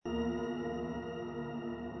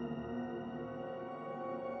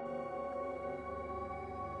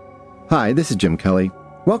Hi, this is Jim Kelly.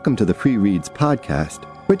 Welcome to the Free Reads podcast,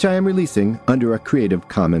 which I am releasing under a Creative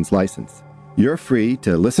Commons license. You're free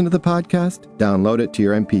to listen to the podcast, download it to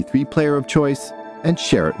your MP3 player of choice, and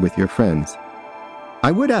share it with your friends.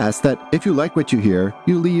 I would ask that if you like what you hear,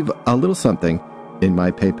 you leave a little something in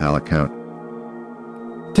my PayPal account.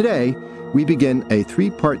 Today, we begin a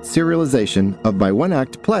 3-part serialization of my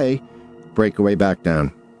one-act play, Breakaway Back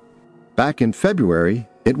Down. Back in February,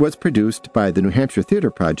 it was produced by the New Hampshire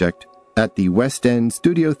Theater Project at the West End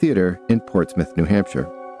Studio Theater in Portsmouth, New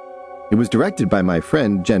Hampshire. It was directed by my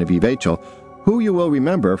friend Genevieve Achel, who you will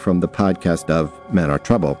remember from the podcast of Men Are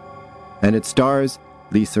Trouble, and it stars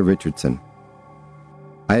Lisa Richardson.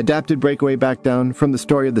 I adapted Breakaway Back Down from the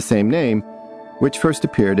story of the same name, which first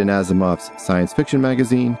appeared in Asimov's science fiction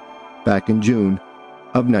magazine back in June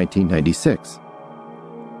of 1996.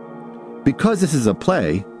 Because this is a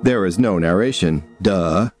play, there is no narration.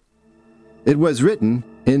 Duh. It was written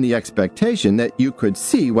in the expectation that you could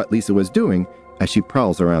see what Lisa was doing as she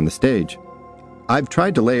prowls around the stage. I've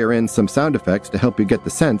tried to layer in some sound effects to help you get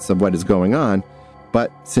the sense of what is going on,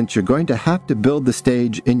 but since you're going to have to build the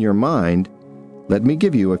stage in your mind, let me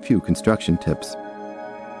give you a few construction tips.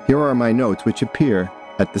 Here are my notes which appear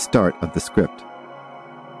at the start of the script.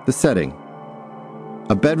 The setting.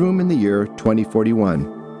 A bedroom in the year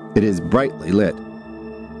 2041. It is brightly lit.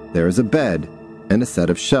 There is a bed and a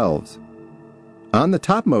set of shelves. On the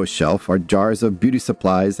topmost shelf are jars of beauty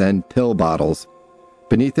supplies and pill bottles.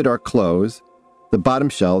 Beneath it are clothes. The bottom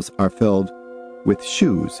shelves are filled with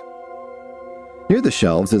shoes. Near the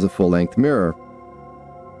shelves is a full-length mirror.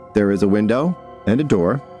 There is a window and a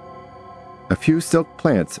door. A few silk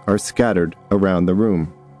plants are scattered around the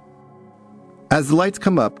room. As the lights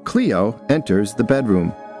come up, Cleo enters the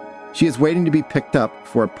bedroom. She is waiting to be picked up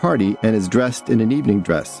for a party and is dressed in an evening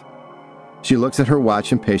dress. She looks at her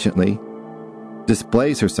watch impatiently,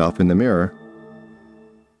 displays herself in the mirror.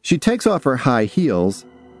 She takes off her high heels,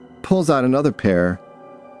 pulls out another pair,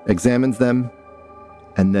 examines them,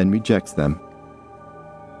 and then rejects them.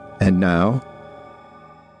 And now,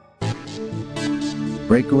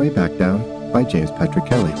 Breakaway Back Down by James Patrick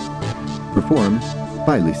Kelly, performed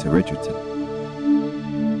by Lisa Richardson.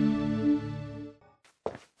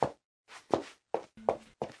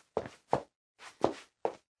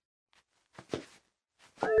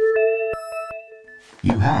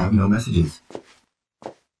 You have no messages.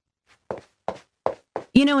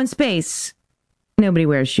 You know, in space, nobody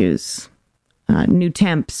wears shoes. New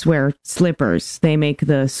temps wear slippers. They make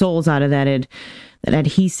the soles out of that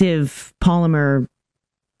adhesive polymer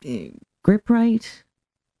grip tight.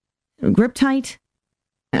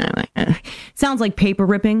 Sounds like paper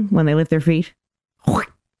ripping when they lift their feet.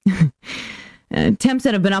 Temps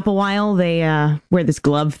that have been up a while, they wear this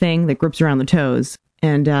glove thing that grips around the toes.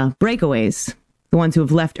 And breakaways, the ones who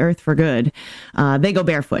have left Earth for good, they go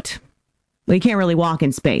barefoot. Well, you can't really walk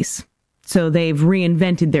in space. So they've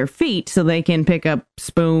reinvented their feet so they can pick up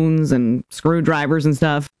spoons and screwdrivers and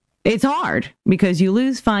stuff. It's hard because you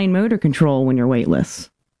lose fine motor control when you're weightless.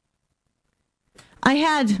 I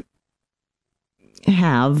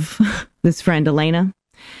have this friend, Elena,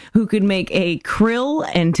 who could make a krill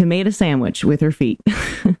and tomato sandwich with her feet.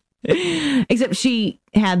 Except she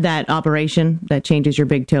had that operation that changes your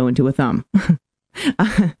big toe into a thumb.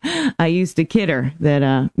 I used to kid her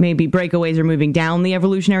that maybe breakaways are moving down the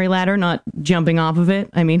evolutionary ladder, not jumping off of it.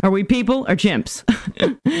 I mean, are we people or chimps?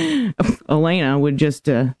 Elena would just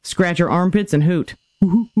scratch her armpits and hoot.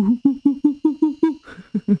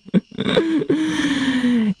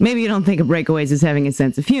 Maybe you don't think of breakaways as having a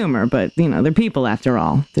sense of humor, but, you know, they're people after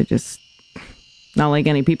all. They're just not like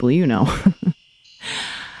any people you know.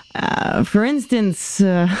 For instance,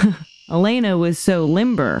 Elena was so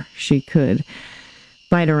limber she could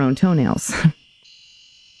bite her own toenails.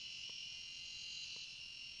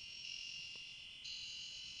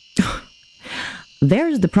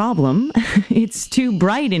 There's the problem. It's too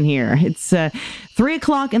bright in here. It's 3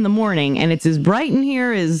 o'clock in the morning, and it's as bright in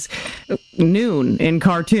here as noon in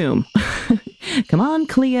Khartoum. Come on,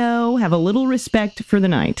 Cleo, have a little respect for the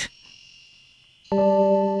night.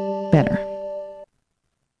 Better.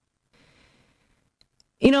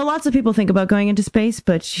 You know, lots of people think about going into space,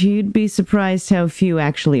 but you'd be surprised how few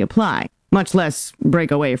actually apply, much less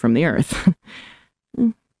break away from the Earth.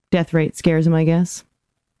 Death rate scares them, I guess.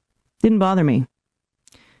 Didn't bother me.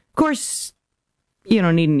 Of course, you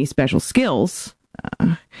don't need any special skills.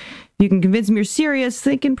 If you can convince them you're serious,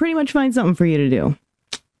 they can pretty much find something for you to do.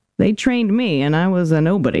 They trained me, and I was a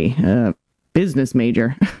nobody, a business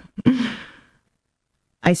major.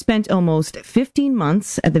 I spent almost 15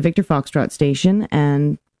 months at the Victor Foxtrot station,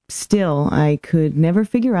 and still I could never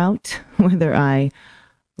figure out whether I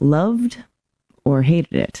loved or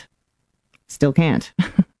hated it. Still can't.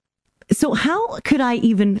 So how could I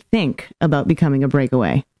even think about becoming a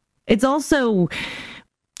breakaway? It's also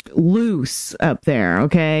loose up there,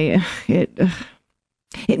 okay?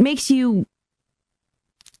 It makes you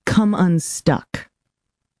come unstuck.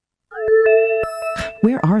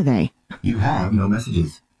 Where are they? You have no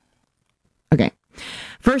messages. Okay.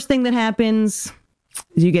 First thing that happens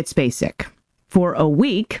is you get space sick. For a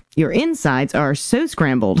week, your insides are so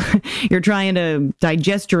scrambled. You're trying to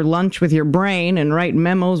digest your lunch with your brain and write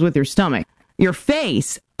memos with your stomach. Your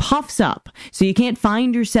face puffs up, so you can't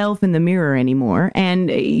find yourself in the mirror anymore, and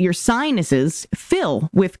your sinuses fill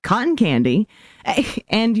with cotton candy,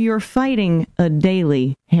 and you're fighting a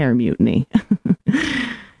daily hair mutiny.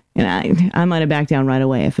 And I might have backed down right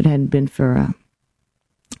away if it hadn't been for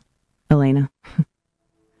Elena.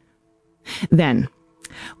 Then,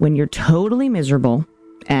 when you're totally miserable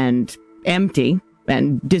and empty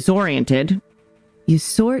and disoriented, you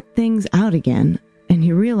sort things out again and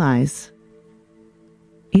you realize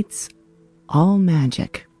it's all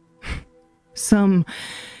magic. Some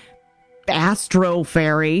astro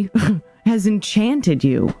fairy has enchanted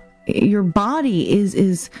you. Your body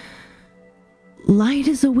is light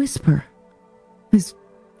as a whisper, as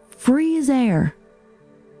free as air.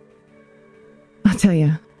 I'll tell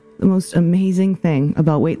you, the most amazing thing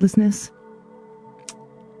about weightlessness,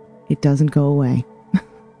 it doesn't go away.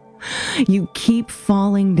 You keep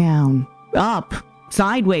falling down, up,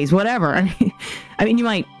 sideways, whatever. I mean, you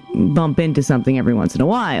might bump into something every once in a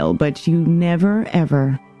while, but you never,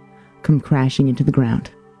 ever come crashing into the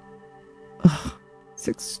ground. Oh, it's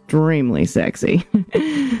extremely sexy.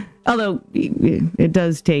 Although, it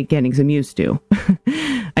does take getting some used to.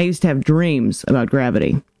 I used to have dreams about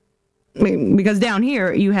gravity. Because down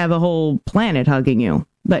here, you have a whole planet hugging you.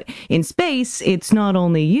 But in space, it's not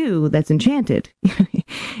only you that's enchanted.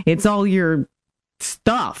 It's all your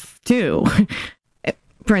stuff, too.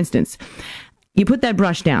 For instance, you put that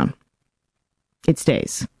brush down. It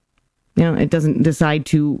stays. You know, it doesn't decide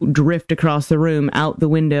to drift across the room, out the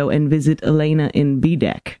window, and visit Elena in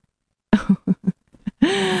B-Deck.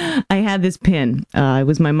 I had this pin. It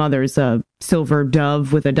was my mother's silver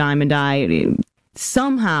dove with a diamond eye.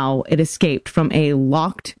 Somehow it escaped from a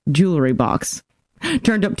locked jewelry box.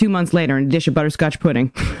 Turned up 2 months later in a dish of butterscotch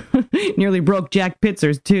pudding. Nearly broke Jack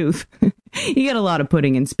Pitzer's tooth. You get a lot of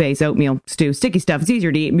pudding in space, oatmeal, stew, sticky stuff. It's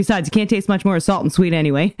easier to eat. And besides, you can't taste much more salt and sweet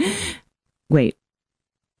anyway. Wait.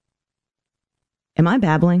 Am I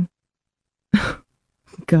babbling?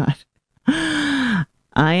 God. I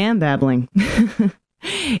am babbling.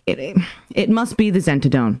 It must be the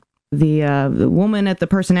Zentadone. The woman at the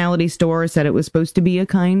personality store said it was supposed to be a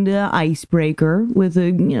kind of icebreaker with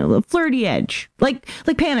a flirty edge. Like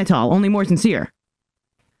Panadol, only more sincere.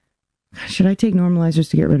 Should I take normalizers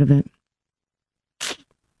to get rid of it?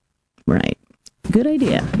 Right. Good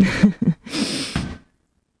idea.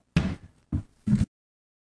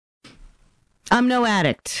 I'm no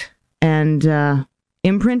addict. And,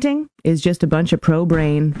 imprinting is just a bunch of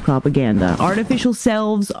pro-brain propaganda. Artificial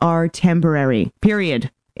selves are temporary. Period.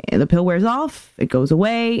 The pill wears off, it goes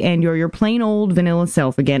away, and you're your plain old vanilla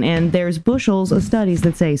self again. And there's bushels of studies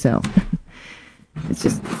that say so. It's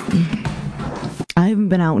just... I haven't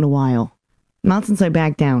been out in a while. Not since I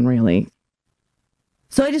backed down, really.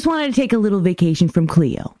 So I just wanted to take a little vacation from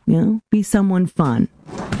Cleo, Be someone fun,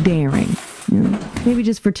 daring, Maybe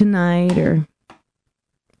just for tonight, or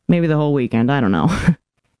maybe the whole weekend, I don't know.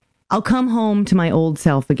 I'll come home to my old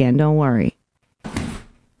self again, don't worry.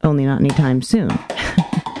 Only not anytime soon.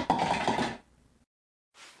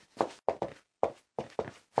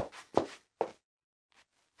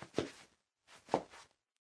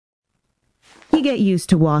 You get used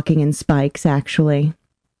to walking in spikes, actually.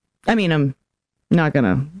 I mean, I'm not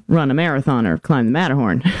gonna run a marathon or climb the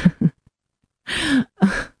Matterhorn.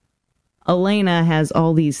 Elena has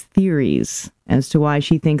all these theories as to why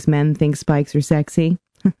she thinks men think spikes are sexy.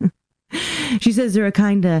 She says they're a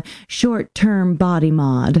kind of short-term body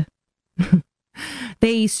mod.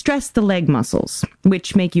 They stress the leg muscles,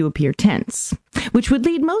 which make you appear tense, which would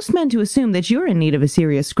lead most men to assume that you're in need of a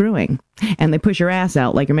serious screwing, and they push your ass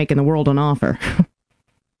out like you're making the world an offer.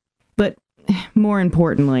 But more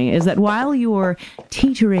importantly is that while you're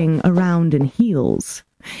teetering around in heels,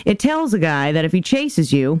 it tells a guy that if he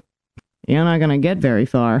chases you, you're not going to get very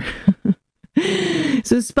far.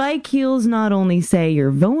 So spike heels not only say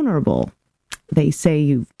you're vulnerable, they say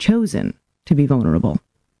you've chosen to be vulnerable.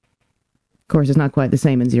 Of course, it's not quite the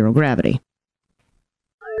same in zero gravity.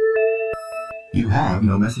 You have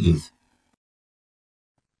no messages.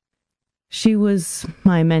 She was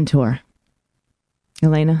my mentor.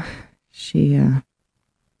 Elena, she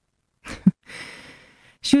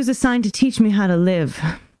She was assigned to teach me how to live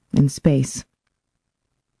in space.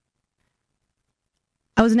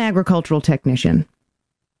 I was an agricultural technician.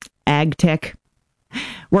 Ag tech.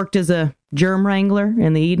 Worked as a germ wrangler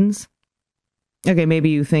in the Edens. Okay, maybe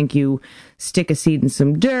you think you stick a seed in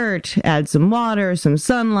some dirt, add some water, some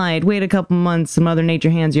sunlight, wait a couple months, and Mother Nature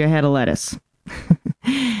hands you a head of lettuce.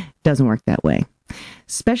 Doesn't work that way.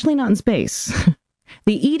 Especially not in space.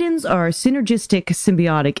 The Edens are synergistic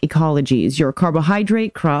symbiotic ecologies. Your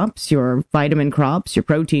carbohydrate crops, your vitamin crops, your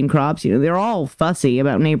protein crops, they're all fussy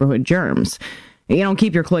about neighborhood germs. You don't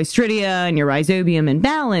keep your Clostridia and your Rhizobium in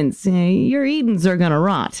balance, your Edens are going to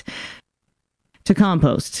rot. To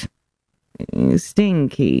compost.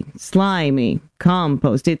 Stinky, slimy,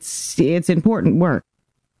 compost. It's important work.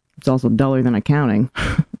 It's also duller than accounting.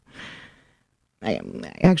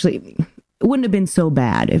 Actually, it wouldn't have been so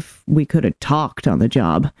bad if we could have talked on the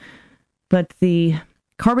job. But the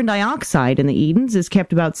carbon dioxide in the Edens is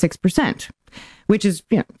kept about 6%, which is,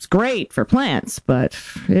 it's great for plants, but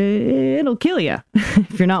it'll kill you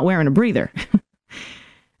if you're not wearing a breather.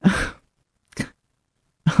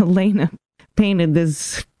 Elena painted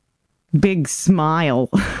this big smile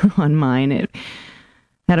on mine. It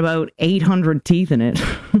had about 800 teeth in it.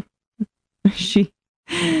 She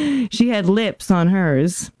had lips on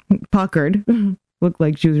hers, puckered, looked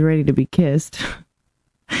like she was ready to be kissed.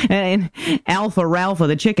 And Alpha Ralpha,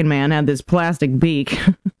 the chicken man, had this plastic beak.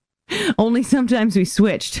 Only sometimes we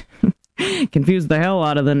switched. Confused the hell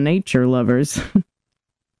out of the nature lovers.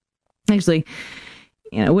 Actually,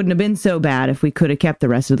 it wouldn't have been so bad if we could have kept the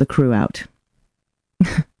rest of the crew out.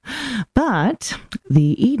 But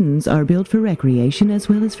the Edens are built for recreation as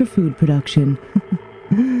well as for food production.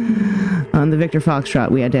 On the Victor Foxtrot,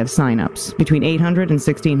 we had to have sign-ups between 800 and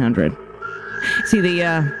 1600. See,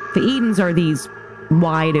 the Edens are these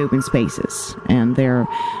wide open spaces, and they're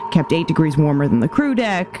kept 8 degrees warmer than the crew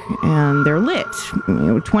deck, and they're lit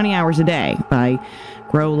 20 hours a day by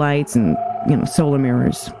grow lights and solar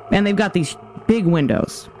mirrors. And they've got these big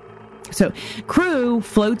windows. So crew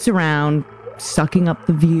floats around, sucking up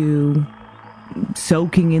the view,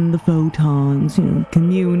 soaking in the photons,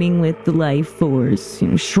 communing with the life force,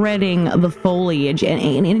 shredding the foliage,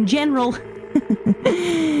 and in general,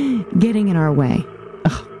 getting in our way.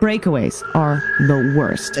 Ugh, breakaways are the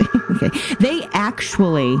worst. Okay. They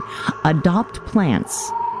actually adopt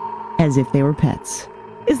plants as if they were pets.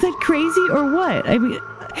 Is that crazy or what? I mean,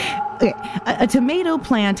 okay, a tomato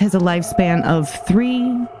plant has a lifespan of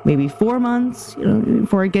 3, maybe 4 months,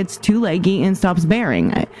 before it gets too leggy and stops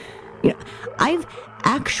bearing. I've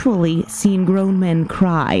actually seen grown men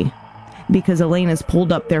cry because Elena's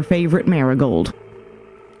pulled up their favorite marigold.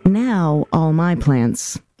 Now all my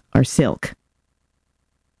plants are silk.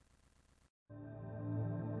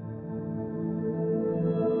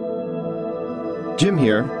 Jim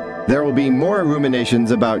here. There will be more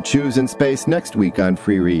ruminations about shoes in space next week on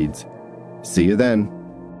Free Reads. See you then.